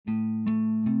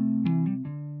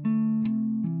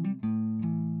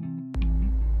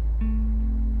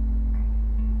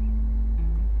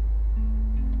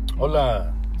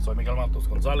Hola, soy Miguel Matos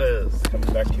Gonzalez,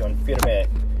 coming back to you on Firme,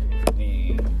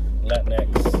 the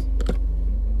Latinx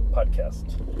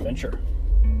podcast adventure.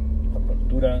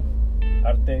 Cultura,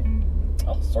 arte,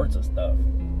 all sorts of stuff.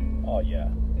 Oh, yeah.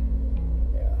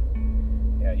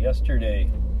 Yesterday,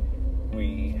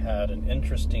 we had an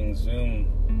interesting Zoom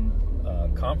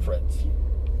conference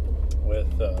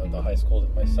with the high school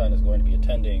that my son is going to be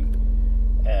attending,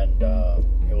 and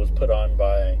it was put on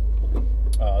by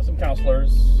some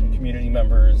counselors, some community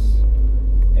members,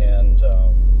 and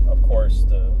of course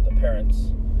the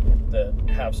parents that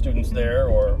have students there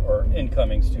or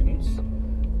incoming students,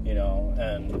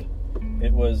 and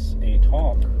it was a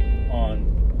talk on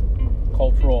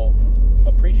cultural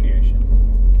appreciation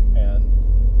and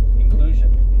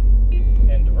inclusion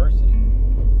and diversity.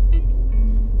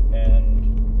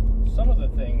 And some of the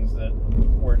things that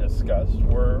were discussed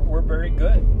were very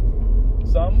good.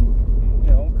 Some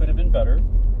could have been better,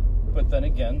 but then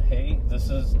again, hey, this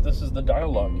is the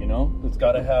dialogue. It's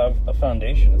got to have a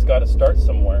foundation. It's got to start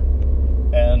somewhere,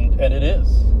 and it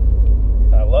is.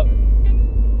 I love it,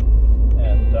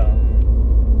 and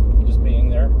just being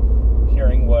there,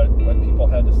 hearing what people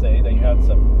had to say. They had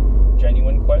some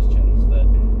genuine questions that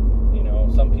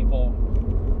some people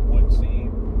would see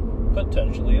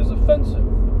potentially as offensive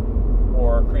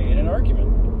or create an argument,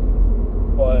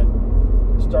 but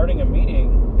starting a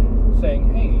meeting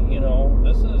saying, hey,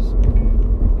 this is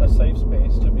a safe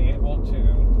space to be able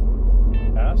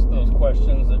to ask those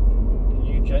questions that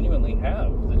you genuinely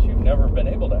have, that you've never been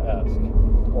able to ask,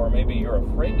 or maybe you're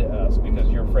afraid to ask because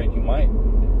you're afraid you might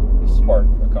spark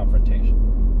a confrontation.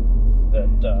 That,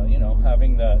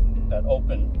 having that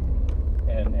open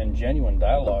and genuine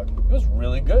dialogue, it was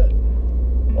really good.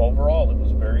 Overall, it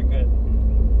was very good.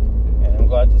 And I'm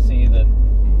glad to see that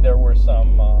there were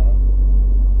some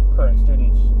current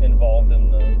students involved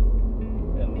in the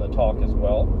talk as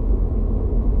well.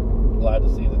 Glad to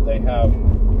see that they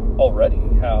already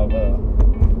have a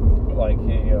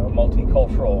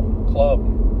multicultural club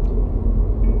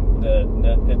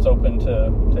that it's open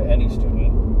to any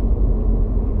student.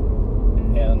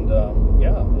 And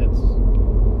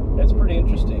it's pretty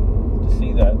interesting to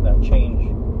see that change,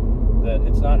 that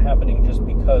it's not happening just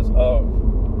because of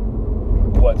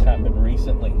what's happened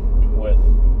recently with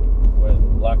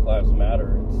Black Lives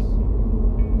Matter.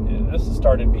 This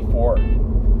started before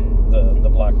the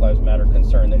Black Lives Matter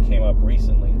concern that came up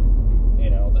recently.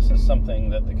 This is something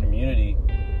that the community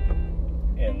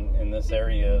in this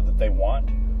area that they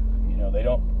want. They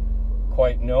don't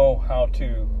quite know how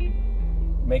to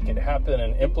make it happen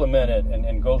and implement it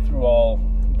and go through all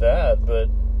that, but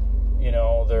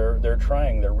they're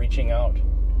trying, they're reaching out,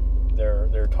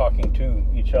 they're talking to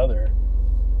each other,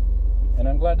 and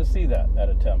I'm glad to see that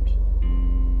attempt.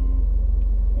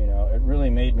 It really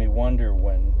made me wonder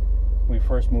when we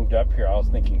first moved up here. I was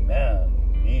thinking, man,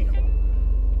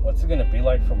 what's it going to be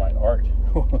like for my art?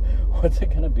 What's it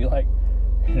going to be like,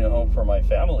 for my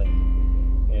family?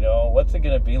 What's it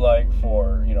going to be like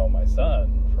for, my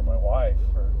son, for my wife,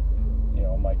 for,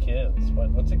 my kids?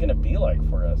 What's it going to be like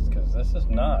for us? Because this is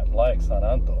not like San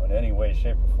Anto in any way,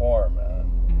 shape, or form,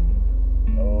 man.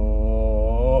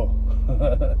 No.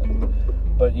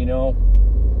 But,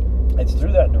 it's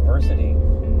through that diversity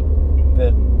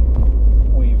that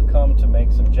we've come to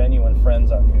make some genuine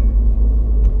friends out here.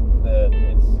 That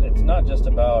it's not just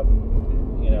about,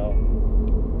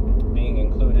 being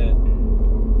included,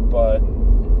 but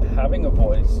having a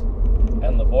voice,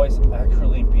 and the voice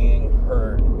actually being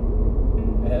heard,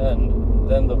 and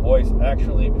then the voice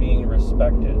actually being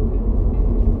respected,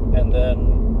 and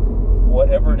then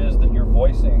whatever it is that you're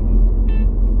voicing,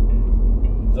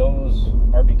 those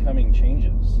are becoming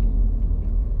changes.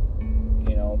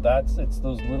 It's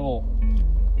those little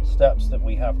steps that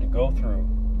we have to go through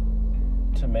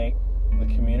to make the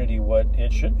community what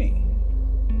it should be.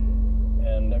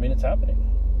 And it's happening.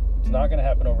 It's not going to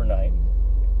happen overnight.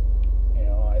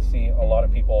 I see a lot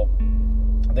of people,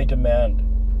 they demand,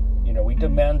 we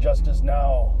demand justice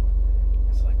now.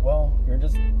 It's like, well, you're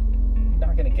just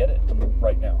not going to get it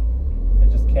right now. It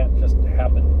just can't just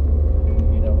happen.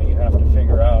 You have to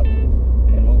figure out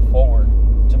and move forward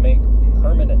to make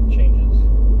permanent changes.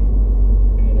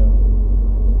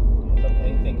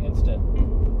 Anything instant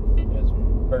is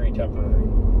very temporary.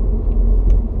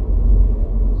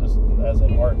 Just as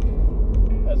in art,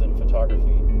 as in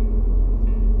photography,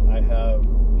 I have,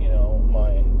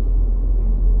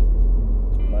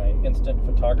 my instant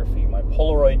photography, my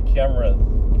Polaroid camera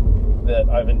that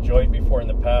I've enjoyed before in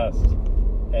the past.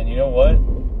 And you know what?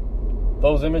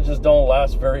 Those images don't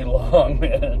last very long,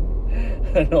 man.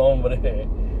 No, hombre.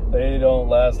 They don't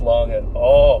last long at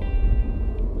all.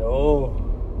 No.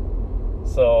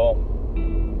 So,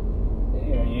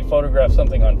 you photograph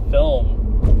something on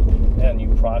film, and you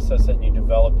process it, and you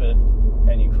develop it,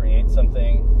 and you create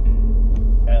something,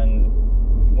 and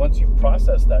once you've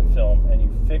processed that film, and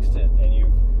you've fixed it, and you've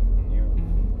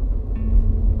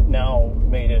now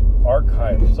made it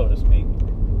archived, so to speak,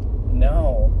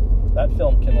 now that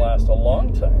film can last a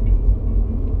long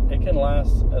time. It can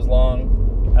last as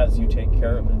long as you take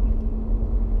care of it.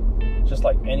 Just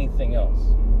like anything else.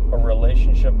 A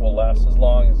relationship will last as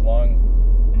long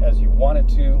as you want it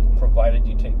to, provided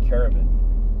you take care of it.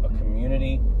 A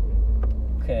community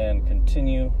can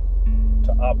continue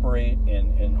to operate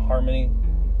in harmony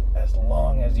as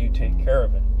long as you take care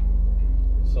of it.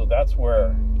 So that's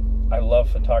where I love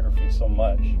photography so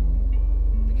much,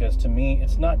 because to me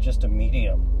it's not just a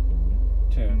medium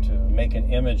to make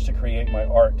an image, to create my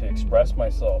art, to express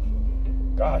myself.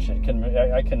 Gosh, I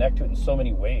connect to it in so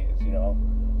many ways.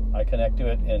 I connect to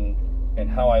it in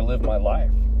how I live my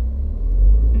life.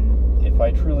 If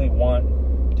I truly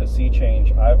want to see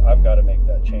change, I've got to make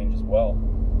that change as well.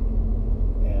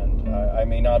 And I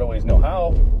may not always know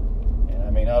how, and I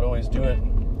may not always do it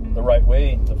the right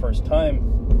way the first time,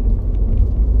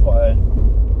 but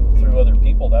through other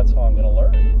people, that's how I'm going to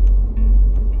learn.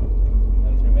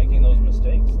 And through making those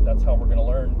mistakes, that's how we're going to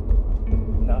learn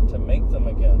not to make them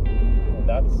again. And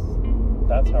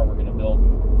that's how we're going to build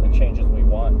the changes we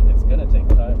want. It's going to take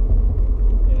time,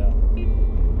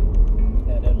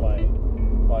 And in my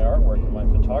artwork, in my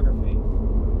photography,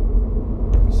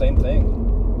 same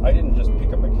thing. I didn't just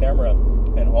pick up a camera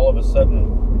and all of a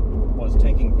sudden was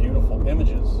taking beautiful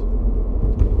images.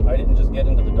 I didn't just get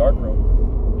into the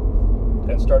darkroom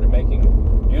and started making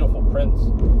beautiful prints.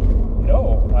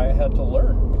 No, I had to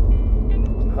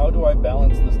learn. How do I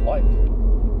balance this light?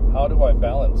 How do I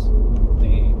balance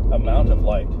the amount of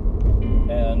light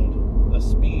and the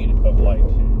speed of light?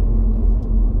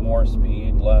 More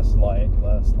speed, less light,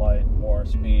 more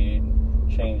speed,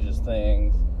 changes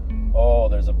things. Oh,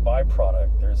 there's a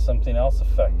byproduct. There's something else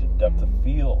affected, depth of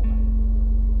field.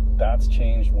 That's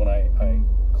changed when I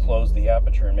close the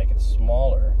aperture and make it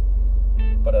smaller.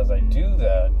 But as I do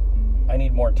that, I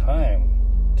need more time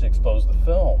to expose the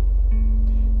film.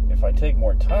 If I take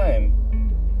more time,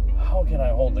 how can I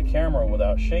hold the camera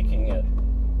without shaking it?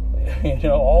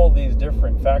 All these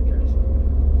different factors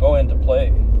go into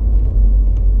play.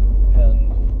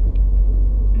 And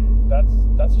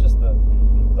that's just the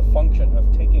function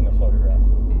of taking a photograph.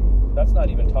 That's not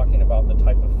even talking about the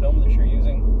type of film that you're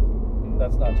using.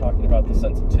 That's not talking about the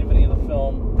sensitivity of the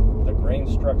film, the grain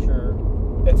structure.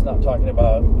 It's not talking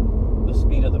about the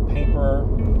speed of the paper,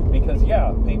 because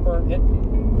paper,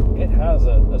 it has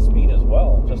a speed as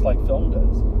well, just like film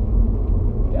does.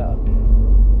 Yeah.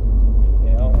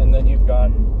 And then you've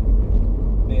got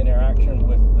the interaction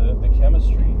with the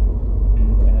chemistry,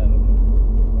 and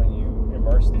when you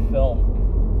immerse the film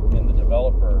in the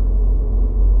developer,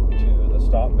 to the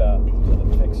stop bath, to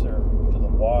the fixer, to the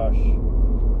wash,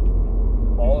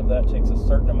 all of that takes a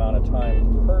certain amount of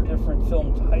time per different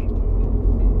film type.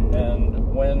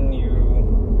 And when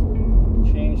you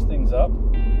change things up,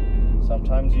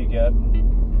 sometimes you get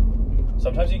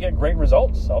great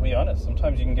results. I'll be honest.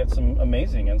 Sometimes you can get some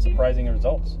amazing and surprising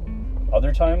results.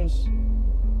 Other times,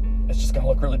 it's just going to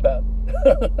look really bad.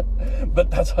 But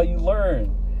that's how you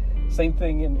learn. Same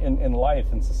thing in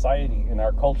life, in society, in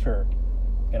our culture,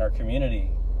 in our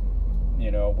community.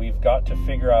 We've got to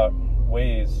figure out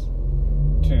ways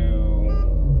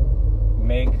to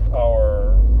make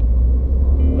our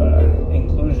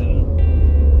inclusion,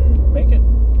 make it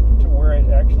to where it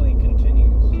actually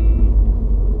continues.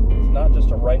 It's not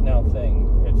just a right now thing.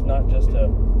 It's not just a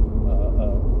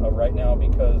right now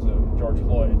because of George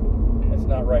Floyd. It's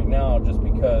not right now just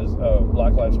because of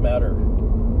Black Lives Matter.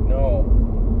 No,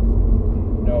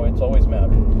 it's always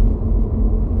mattered.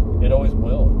 It always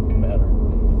will matter.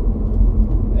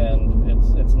 And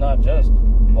it's not just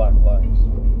Black lives.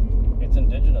 It's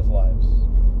Indigenous lives.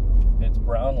 It's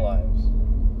brown lives.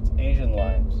 It's Asian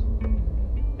lives.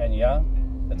 And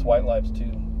it's white lives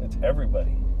too. It's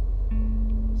everybody.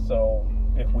 So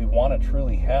if we want to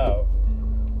truly have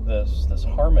this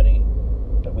harmony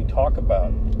that we talk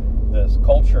about, this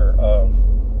culture of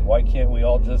why can't we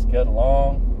all just get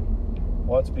along?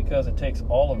 Well, it's because it takes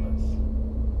all of us.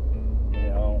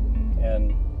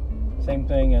 And same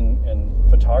thing in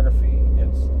photography.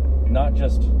 It's not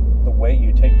just the way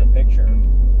you take the picture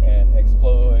and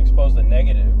expose the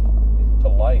negative to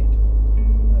light.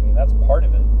 I mean, that's part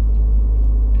of it.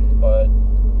 But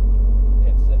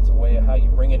it's a way of how you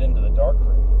bring it into the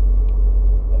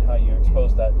darkroom and how you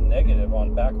expose that negative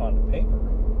back onto paper.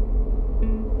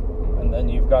 And then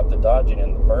you've got the dodging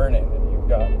and the burning, and you've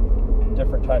got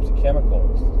different types of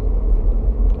chemicals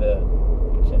that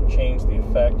can change the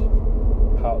effect,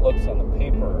 how it looks on the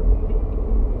paper.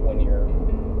 When you're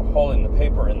holding the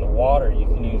paper in the water, you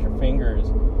can use your fingers,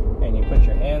 and you put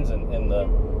your hands in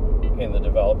the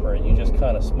developer, and you just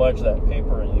kind of smudge that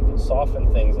paper, and you can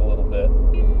soften things a little bit,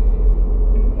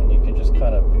 and you can just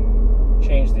kind of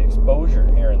change the exposure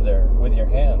here and there with your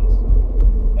hands.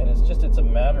 And it's a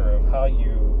matter of how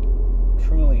you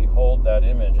truly hold that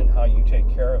image and how you take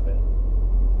care of it.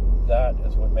 That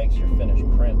is what makes your finished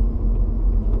print.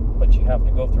 But you have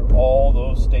to go through all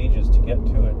those stages to get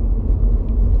to it.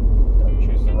 You've got to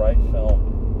choose the right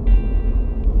film.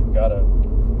 You've got to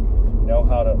know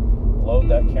how to load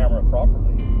that camera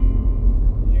properly.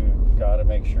 You've got to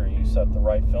make sure you set the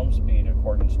right film speed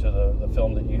according to the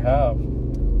film that you have.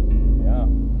 Yeah.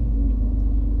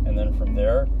 And then from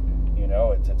there,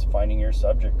 it's finding your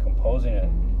subject, composing it,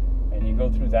 and you go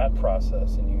through that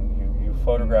process, and you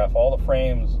photograph all the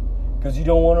frames, because you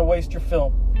don't want to waste your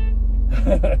film.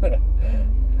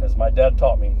 As my dad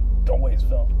taught me, don't waste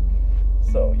film.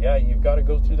 So yeah, you've got to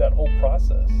go through that whole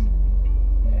process,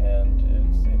 and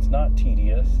it's not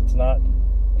tedious. It's not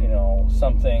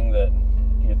something that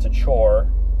it's a chore.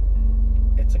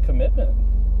 It's a commitment.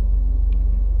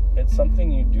 It's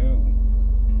something you do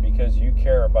because you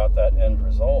care about that end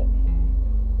result.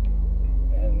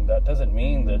 And that doesn't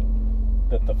mean that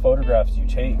the photographs you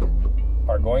take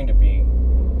are going to be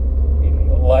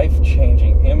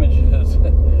life-changing images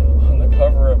on the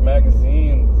cover of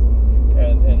magazines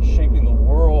and shaping the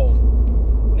world.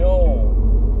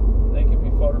 No, they could be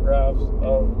photographs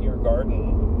of your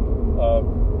garden, of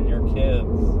your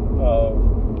kids, of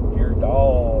your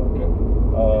dog,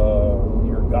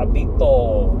 your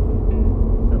gatito,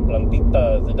 your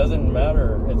plantitas. It doesn't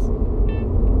matter. It's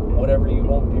whatever you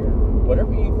hold dear,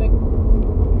 whatever you think,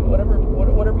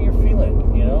 whatever you're feeling,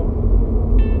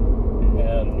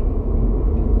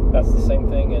 And that's the same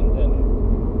thing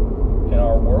in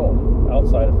our world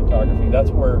outside of photography. That's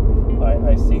where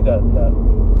I see that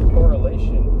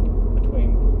correlation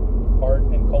between art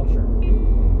and culture.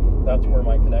 That's where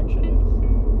my connection is,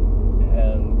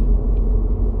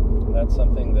 and that's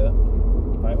something that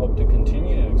I hope to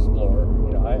continue to explore.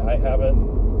 I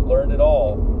haven't learned it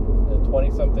all in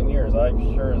 20-something years. I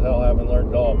sure as hell haven't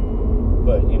learned it all,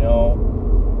 but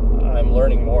I'm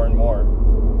learning more and more,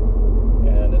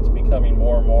 and it's becoming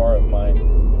more and more of my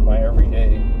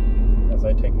everyday. As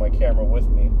I take my camera with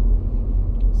me,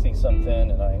 see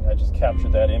something, and I just capture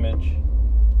that image.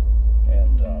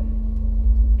 And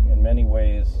in many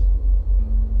ways,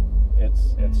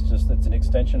 it's an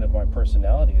extension of my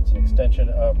personality. It's an extension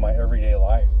of my everyday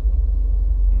life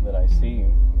that I see.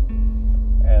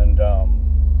 And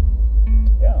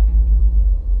yeah,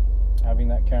 having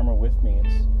that camera with me,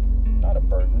 it's not a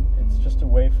burden. It's just a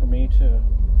way for me to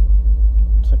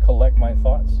collect my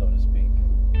thoughts, so to speak.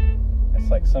 It's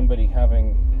like somebody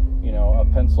having, a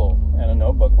pencil and a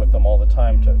notebook with them all the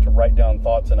time to write down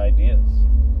thoughts and ideas.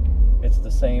 It's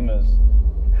the same as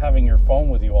having your phone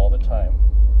with you all the time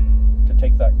to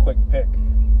take that quick pic,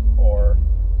 or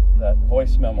that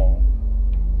voice memo,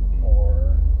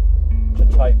 or to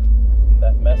type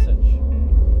that message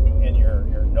in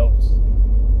your notes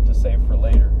to save for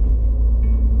later.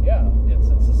 Yeah, it's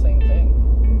the same thing.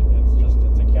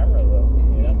 It's a camera though,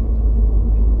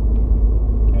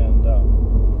 And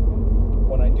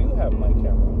when I do have my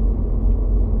camera,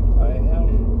 I have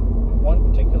one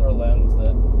particular lens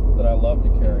that I love to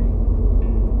carry,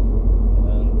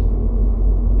 and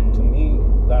to me,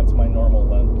 that's my normal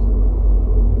lens.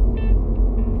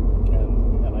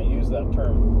 And I use that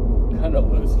term kind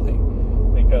of loosely,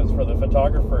 because for the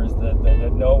photographers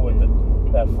that know what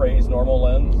that phrase normal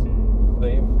lens,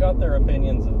 they've got their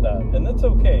opinions of that, and that's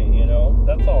okay,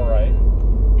 that's all right.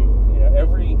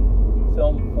 Every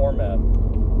film format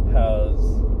has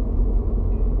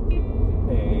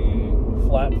a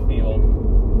flat field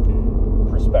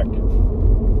perspective,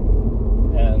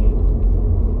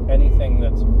 and anything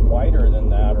that's wider than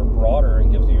that or broader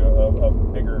and gives you a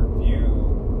bigger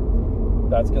view,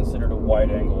 that's considered a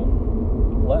wide angle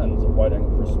lens, a wide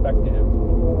angle perspective.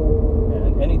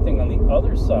 And anything on the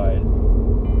other side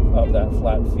of that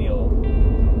flat field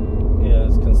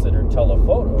is considered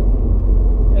telephoto,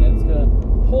 and it's going to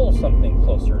pull something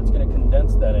closer. It's going to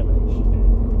condense that image,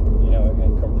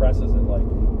 and compresses it like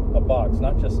a box,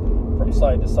 not just from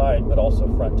side to side, but also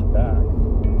front to back.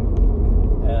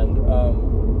 And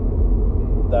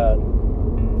that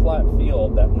flat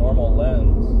field, that normal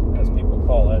lens, as people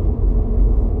call it,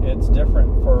 it's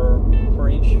different for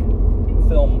each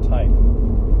film type,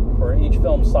 for each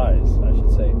film size, I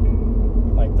should say.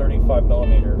 Like 35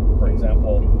 millimeter, for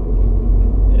example,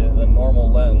 the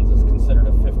normal lens is considered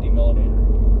a 50 millimeter.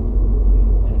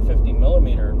 And 50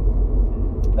 millimeter,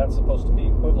 that's supposed to be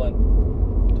equivalent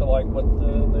to like what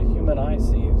the human eye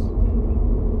sees.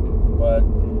 But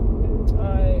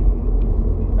I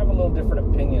have a little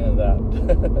different opinion of that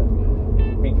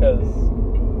because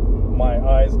my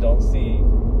eyes don't see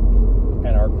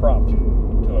and are cropped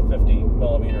to a 50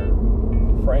 millimeter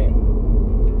frame.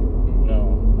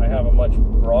 No, I have a much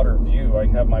broader view. I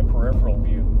have my peripheral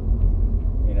view.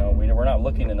 You know, we're not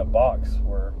looking in a box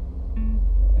where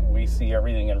we see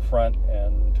everything in front,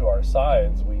 and to our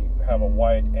sides we have a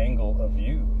wide angle of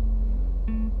view.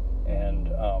 And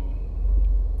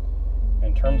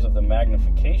in terms of the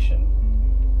magnification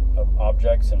of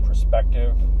objects and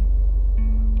perspective,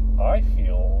 I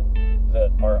feel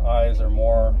that our eyes are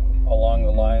more along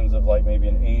the lines of like maybe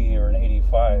an 80 or an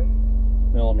 85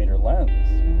 millimeter lens.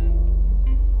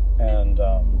 And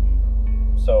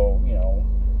so, you know,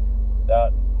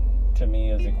 that to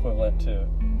me is equivalent to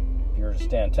if you were to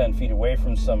stand 10 feet away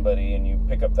from somebody and you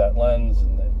pick up that lens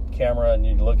and the camera and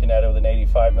you're looking at it with an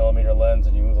 85 millimeter lens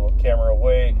and you move the camera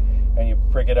away and you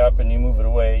pick it up and you move it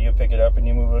away, you pick it up and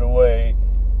you move it away,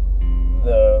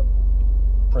 the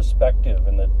perspective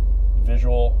and the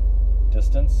visual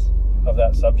distance of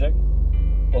that subject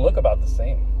will look about the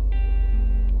same.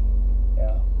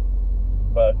 Yeah.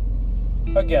 But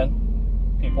again,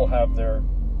 people have their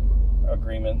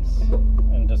agreements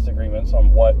and disagreements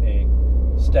on what a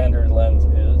standard lens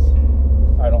is.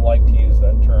 I don't like to use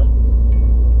that term.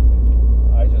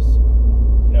 I just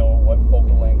know what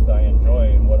focal length I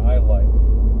enjoy and what I like.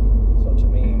 So to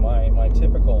me, my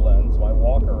typical lens, my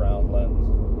walk-around lens,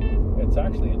 it's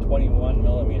actually a 21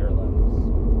 millimeter lens.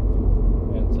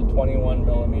 It's a 21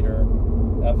 millimeter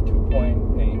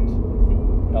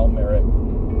f2.8 Elmerit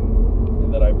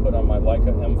that I put on my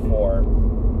Leica M4.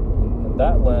 And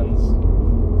that lens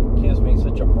gives me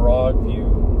such a broad view.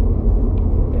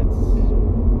 It's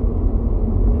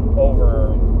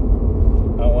over,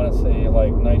 I want to say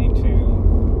like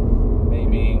 92,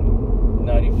 maybe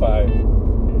 95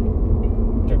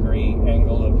 degree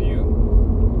angle of view.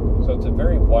 So it's a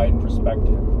very wide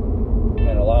perspective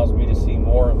and allows me to see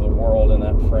more of the world in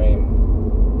that frame.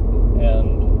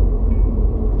 And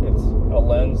it's a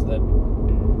lens that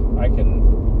I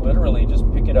can literally just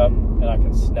pick it up and I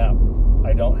can snap.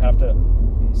 I don't have to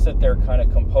sit there kind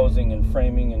of composing and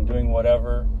framing and doing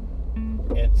whatever.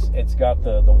 It's got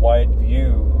the wide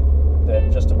view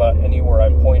that just about anywhere I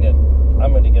point it,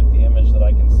 I'm going to get the image that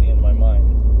I can see in my mind.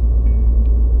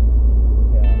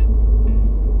 Yeah.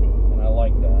 And I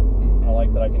like that. I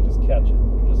like that I can just catch it.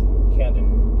 Just candid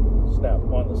snap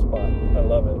on the spot. I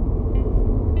love it.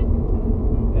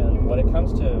 And when it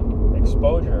comes to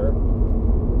exposure,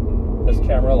 this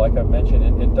camera, like I've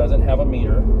mentioned, it doesn't have a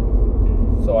meter.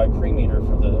 So I pre-meter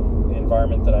for the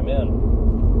environment that I'm in.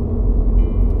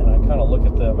 And I kind of look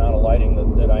at the amount of lighting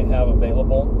that I have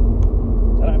available.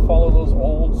 And I follow those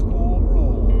old school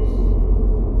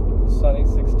rules. The Sunny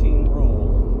 16 rule.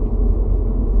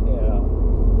 Yeah.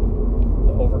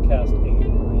 The Overcast 8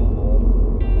 rule.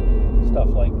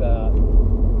 Stuff like that.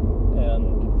 And,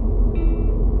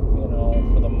 you know,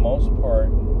 for the most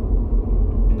part,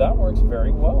 that works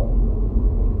very well.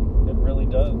 It really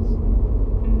does.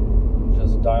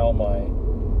 Just dial my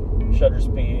shutter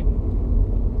speed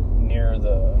near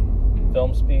the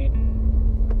film speed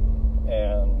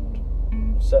and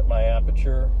set my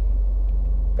aperture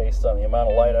based on the amount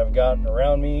of light I've got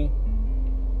around me.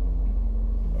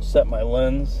 Set my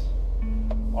lens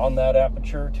on that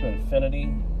aperture to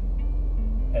infinity.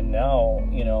 And now,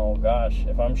 you know, gosh,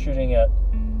 if I'm shooting at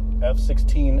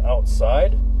f16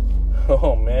 outside,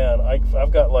 oh man,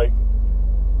 I've got like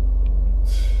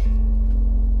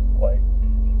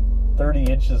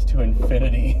 30 inches to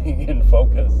infinity in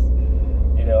focus,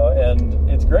 you know, and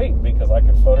it's great because I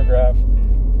can photograph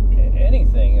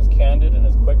anything as candid and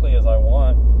as quickly as I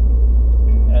want,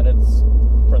 and it's,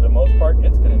 for the most part,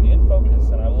 it's going to be in focus,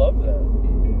 and I love that.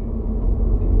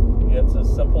 It's as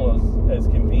simple as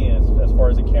can be as far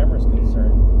as a camera is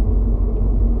concerned.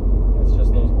 It's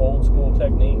just those old school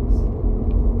techniques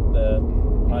that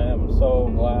I am so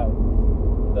glad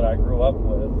that I grew up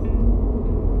with,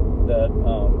 that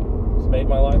it's made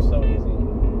my life so easy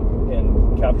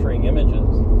in capturing images.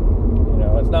 You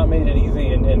know, it's not made it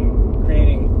easy in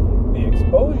creating the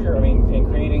exposure, in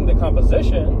creating the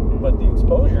composition, but the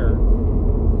exposure,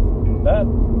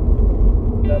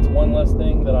 that's one less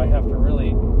thing that I have to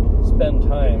really spend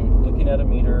time looking at a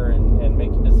meter and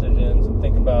making decisions and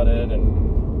think about it.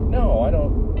 And no, I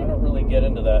don't really get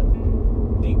into that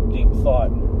deep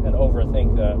thought and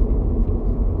overthink that.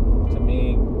 To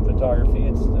me, photography,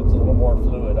 it's a little more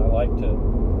fluid. I like to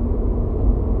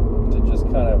to just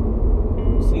kind of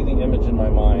see the image in my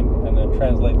mind and then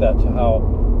translate that to how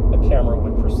a camera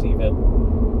would perceive it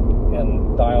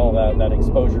and dial that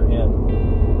exposure in.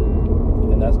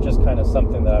 And that's just kind of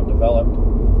something that I've developed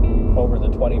over the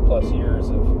 20 plus years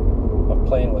of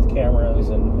playing with cameras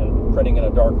and printing in a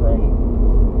dark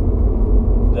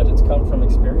room, that it's come from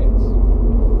experience.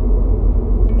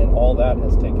 And all that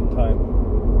has taken time.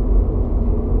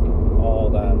 All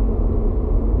that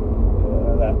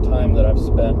time that I've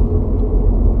spent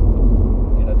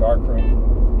in a dark room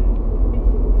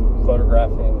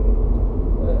photographing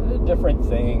different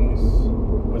things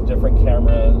with different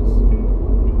cameras,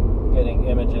 getting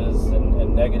images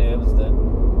and negatives that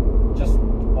just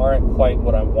aren't quite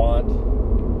what I want,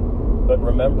 but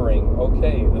remembering,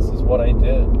 okay, this is what I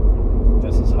did,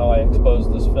 this is how I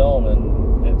exposed this film,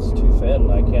 and it's too thin,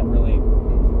 I can't really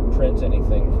print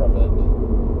anything from it.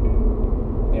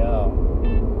 Yeah,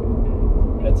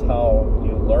 it's how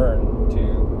you learn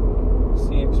to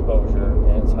see exposure,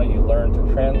 and it's how you learn to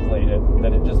translate it,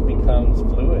 that it just becomes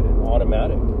fluid and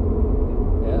automatic.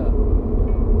 Yeah.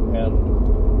 And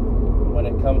when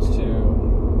it comes to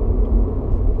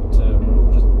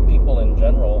just people in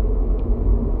general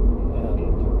and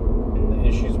the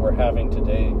issues we're having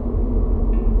today,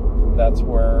 that's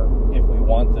where, if we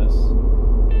want this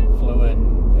fluid,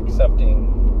 accepting,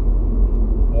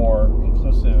 more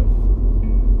inclusive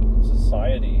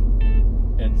society,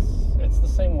 it's the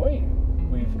same way.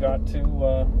 We've got to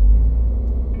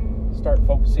start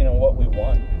focusing on what we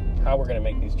want, how we're going to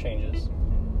make these changes,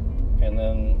 and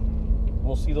then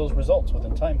we'll see those results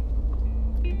within time.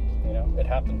 You know, it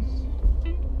happens.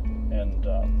 And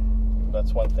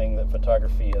that's one thing that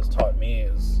photography has taught me,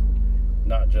 is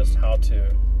not just how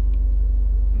to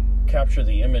capture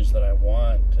the image that I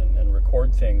want and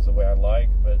record things the way I like,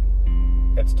 but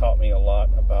it's taught me a lot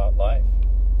about life.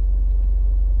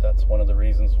 That's one of the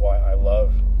reasons why I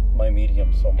love my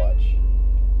medium so much,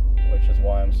 which is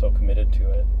why I'm so committed to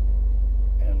it,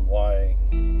 and why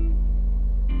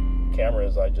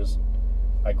cameras,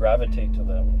 I gravitate to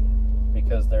them,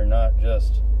 because they're not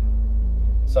just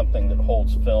something that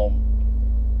holds film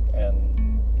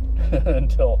and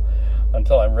until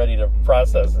I'm ready to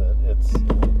process it. It's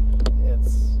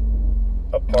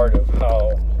a part of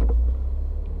how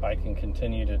I can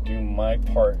continue to do my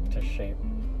part to shape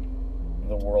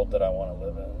the world that I want to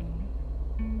live in.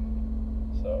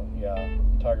 So yeah,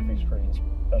 photography is pretty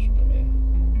special to me.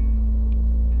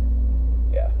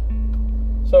 Yeah.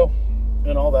 So,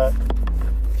 in all that,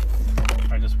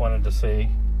 I just wanted to say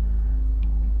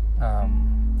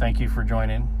thank you for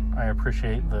joining. I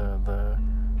appreciate the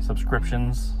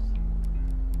subscriptions,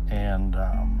 and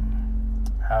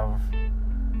have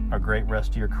a great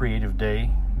rest of your creative day.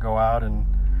 Go out and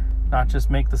not just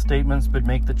make the statements, but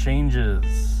make the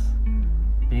changes.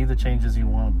 Be the changes you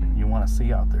want to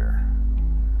see out there.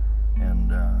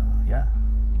 And yeah,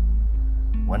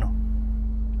 bueno.